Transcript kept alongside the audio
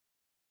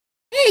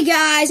Hey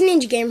guys,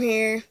 Ninja Gamer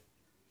here.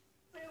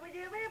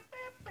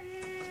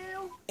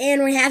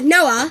 And we have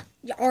Noah,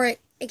 or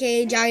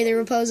aka Johnny the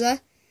Raposa.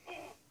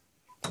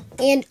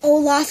 And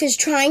Olaf is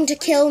trying to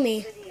kill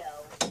me.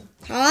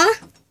 Huh?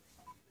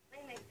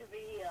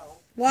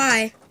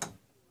 Why?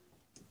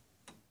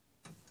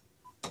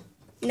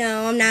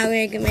 No, I'm not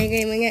making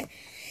it.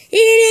 Eat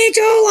it,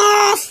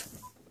 Olaf!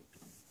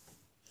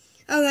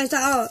 Okay,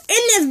 so in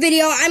this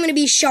video, I'm going to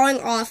be showing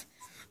off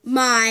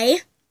my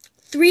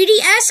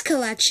 3DS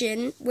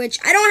collection, which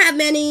I don't have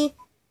many.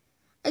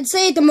 I'd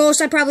say at the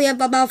most I probably have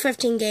about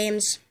 15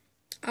 games.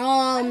 I have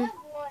one,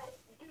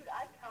 dude,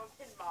 I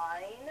counted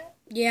mine.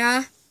 Yeah.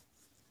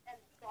 And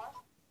plus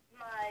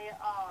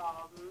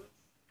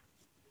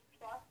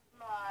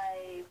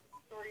my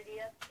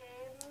 3DS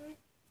games,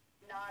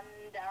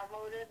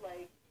 non-downloaded,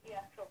 like the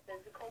actual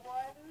physical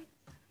ones,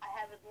 I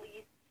have at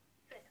least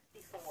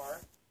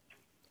 64.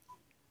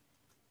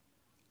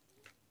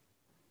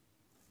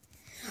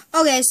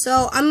 Okay,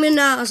 so I'm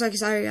gonna. Oh,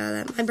 sorry,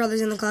 my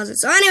brother's in the closet.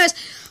 So, anyways,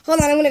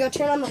 hold on. I'm gonna go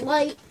turn on the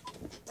light.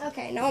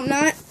 Okay, no, I'm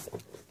not,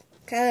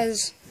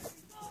 cause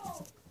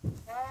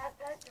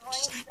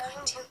she's not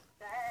going to.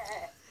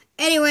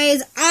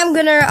 Anyways, I'm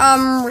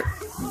gonna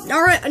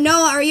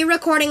Noah, are you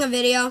recording a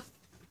video?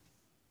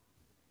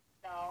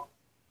 No.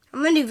 How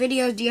many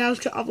videos do you have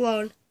to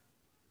upload?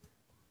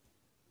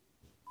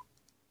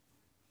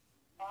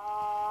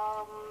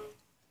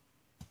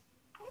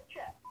 Let me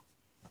check.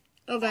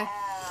 Okay.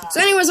 So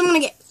anyways, I'm going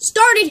to get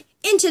started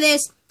into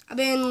this. I've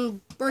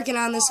been working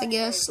on this, I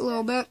guess, a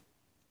little bit.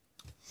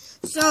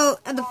 So,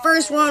 at the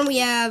first one, we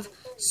have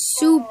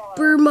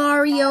Super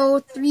Mario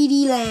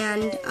 3D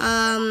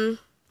Land.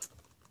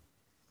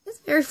 It's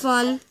very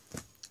fun.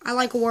 I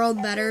like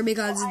World better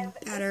because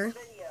it's better.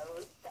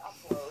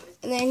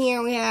 And then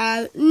here we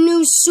have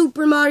New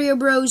Super Mario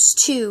Bros.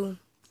 2.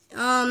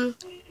 I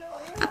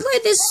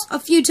played this a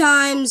few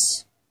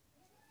times.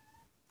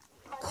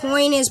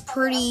 Coin is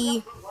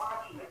pretty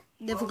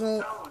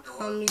difficult.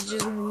 It's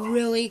just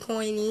really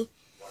coiny.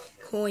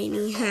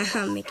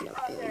 I'm making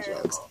up silly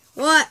jokes.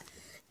 What?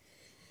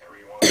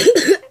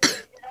 Did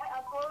I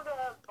upload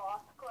a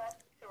Boss Quest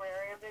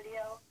Terraria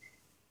video?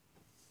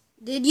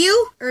 Did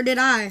you? Or did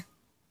I?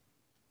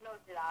 No,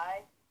 did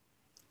I?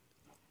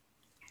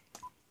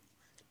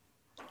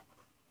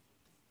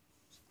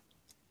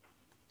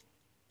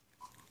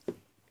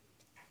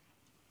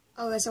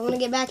 Okay, so I'm going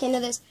to get back into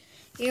this.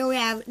 Here we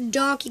have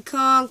Donkey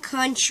Kong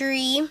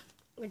Country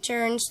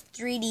Returns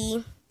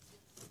 3D.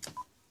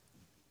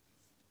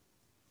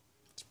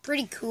 It's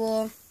pretty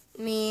cool.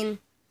 I mean,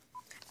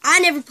 I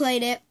never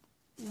played it,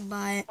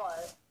 but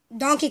What?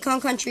 Donkey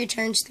Kong Country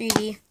Returns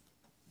 3D.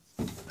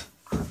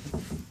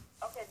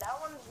 Okay, that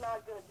one's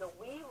not good. The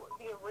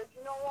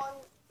original one,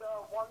 the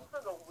one for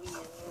the Wii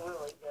is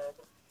really good.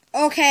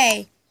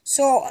 Okay,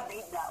 so I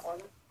need that one.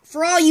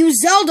 for all you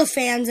Zelda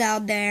fans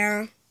out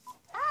there,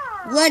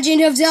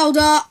 Legend of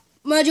Zelda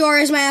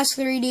Majora's Mask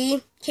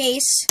 3D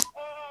case.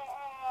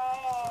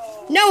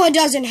 Noah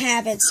doesn't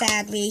have it,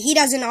 sadly. He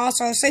doesn't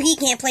also, so he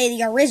can't play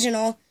the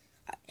original.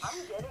 I'm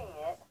getting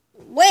it.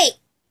 Wait,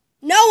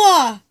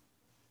 Noah!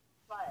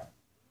 But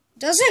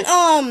Doesn't,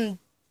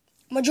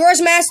 Majora's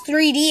Mask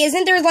 3D,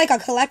 isn't there like a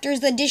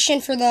collector's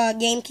edition for the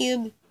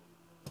GameCube?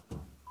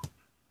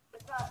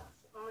 it's not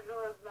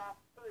Majora's Mask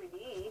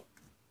 3D.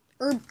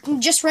 Or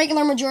just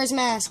regular Majora's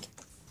Mask?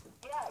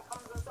 Yeah, it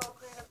comes with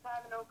Ocarina of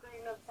Time and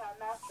Ocarina of Time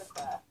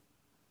Masterclass.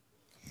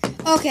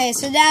 Okay,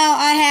 so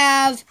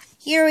now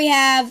here we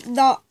have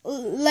the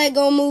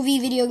Lego Movie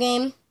video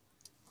game.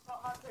 But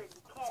Hunter,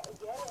 you can't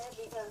get it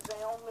because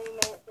they only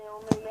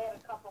made a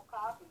couple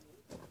copies.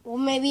 Well,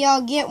 maybe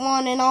I'll get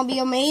one and I'll be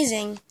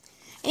amazing.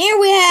 And here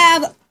we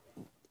have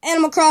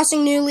Animal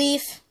Crossing New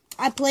Leaf.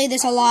 I play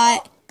this a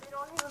lot. They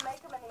don't even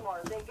make them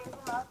anymore. They give them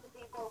out to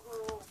people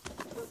who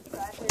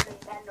subscribe to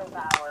Nintendo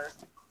Power.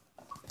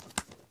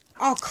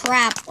 Oh,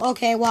 crap.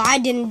 Okay, well, I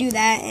didn't do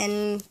that,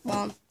 and,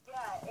 well, Yeah,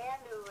 and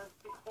it was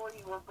before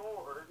you were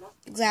born.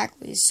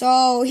 exactly.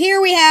 So,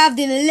 here we have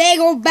the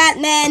Lego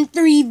Batman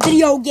 3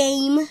 video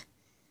game.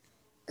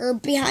 Or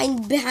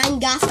behind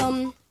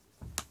Gotham,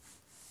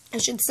 I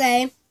should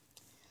say.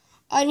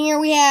 And here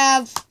we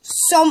have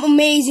some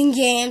amazing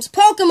games.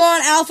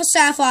 Pokemon Alpha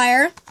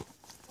Sapphire.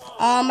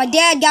 My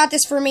dad got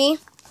this for me.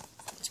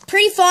 It's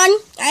pretty fun.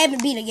 I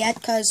haven't beat it yet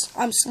because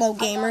I'm a slow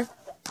gamer.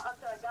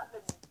 Hunter, I got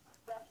the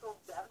special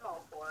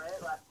demo for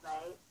it last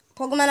night.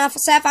 Pokemon Alpha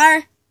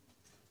Sapphire?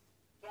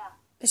 Yeah.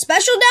 The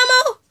special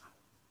demo?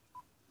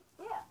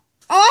 Yeah.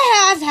 Oh,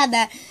 I have had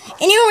that.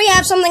 And here we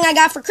have something I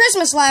got for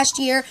Christmas last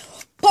year.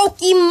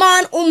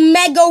 Pokemon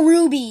Omega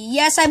Ruby.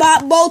 Yes, I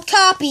bought both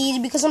copies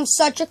because I'm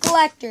such a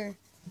collector.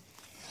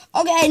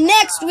 Okay,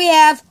 next we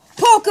have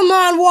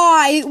Pokemon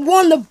Y,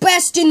 one of the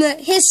best in the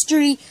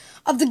history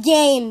of the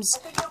games. I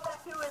think go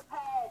back to his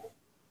head.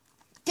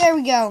 There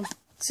we go.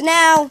 So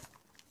now,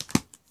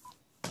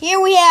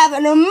 here we have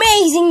an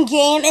amazing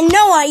game, and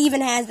Noah even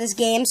has this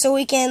game, so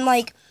we can,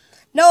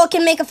 Noah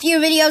can make a few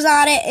videos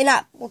on it, and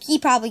well, he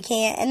probably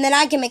can't, and then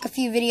I can make a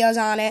few videos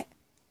on it.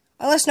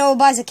 Unless Noah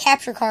buys a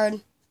capture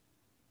card.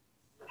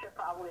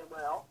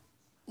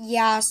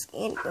 yes,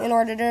 in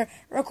order to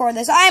record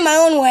this. I have my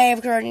own way of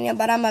recording it,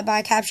 but I'm going to buy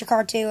a capture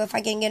card too if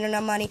I can get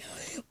enough money.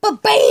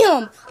 But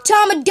bam!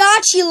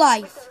 Tamagotchi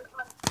life!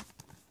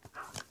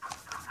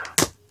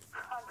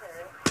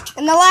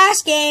 In the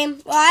last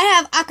game, well, I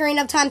have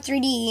Ocarina of Time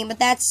 3D, but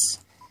that's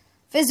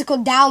physical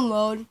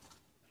download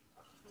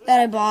that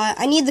I bought.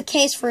 I need the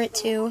case for it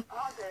too.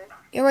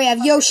 Here we have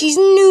Yoshi's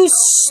New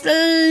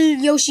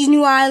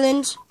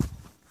Island.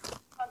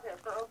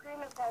 For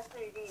Ocarina of Time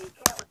 3D, you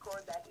can't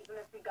record that even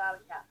if you got a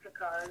capture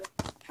card.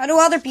 How do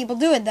other people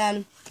do it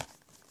then?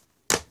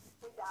 They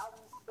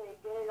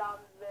get it on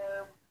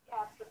their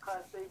capture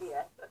card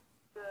 3DS.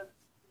 The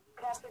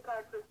capture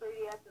card for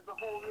 3DS is a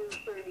whole new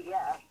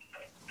 3DS.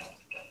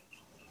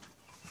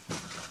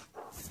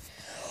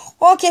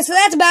 Okay, so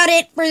that's about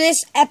it for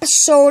this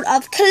episode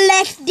of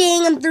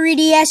collecting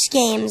 3DS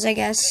games, I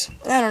guess.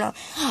 I don't know.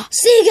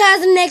 See you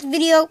guys in the next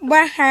video.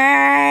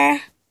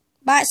 Bye.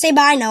 Bye. Say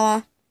bye,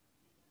 Noah.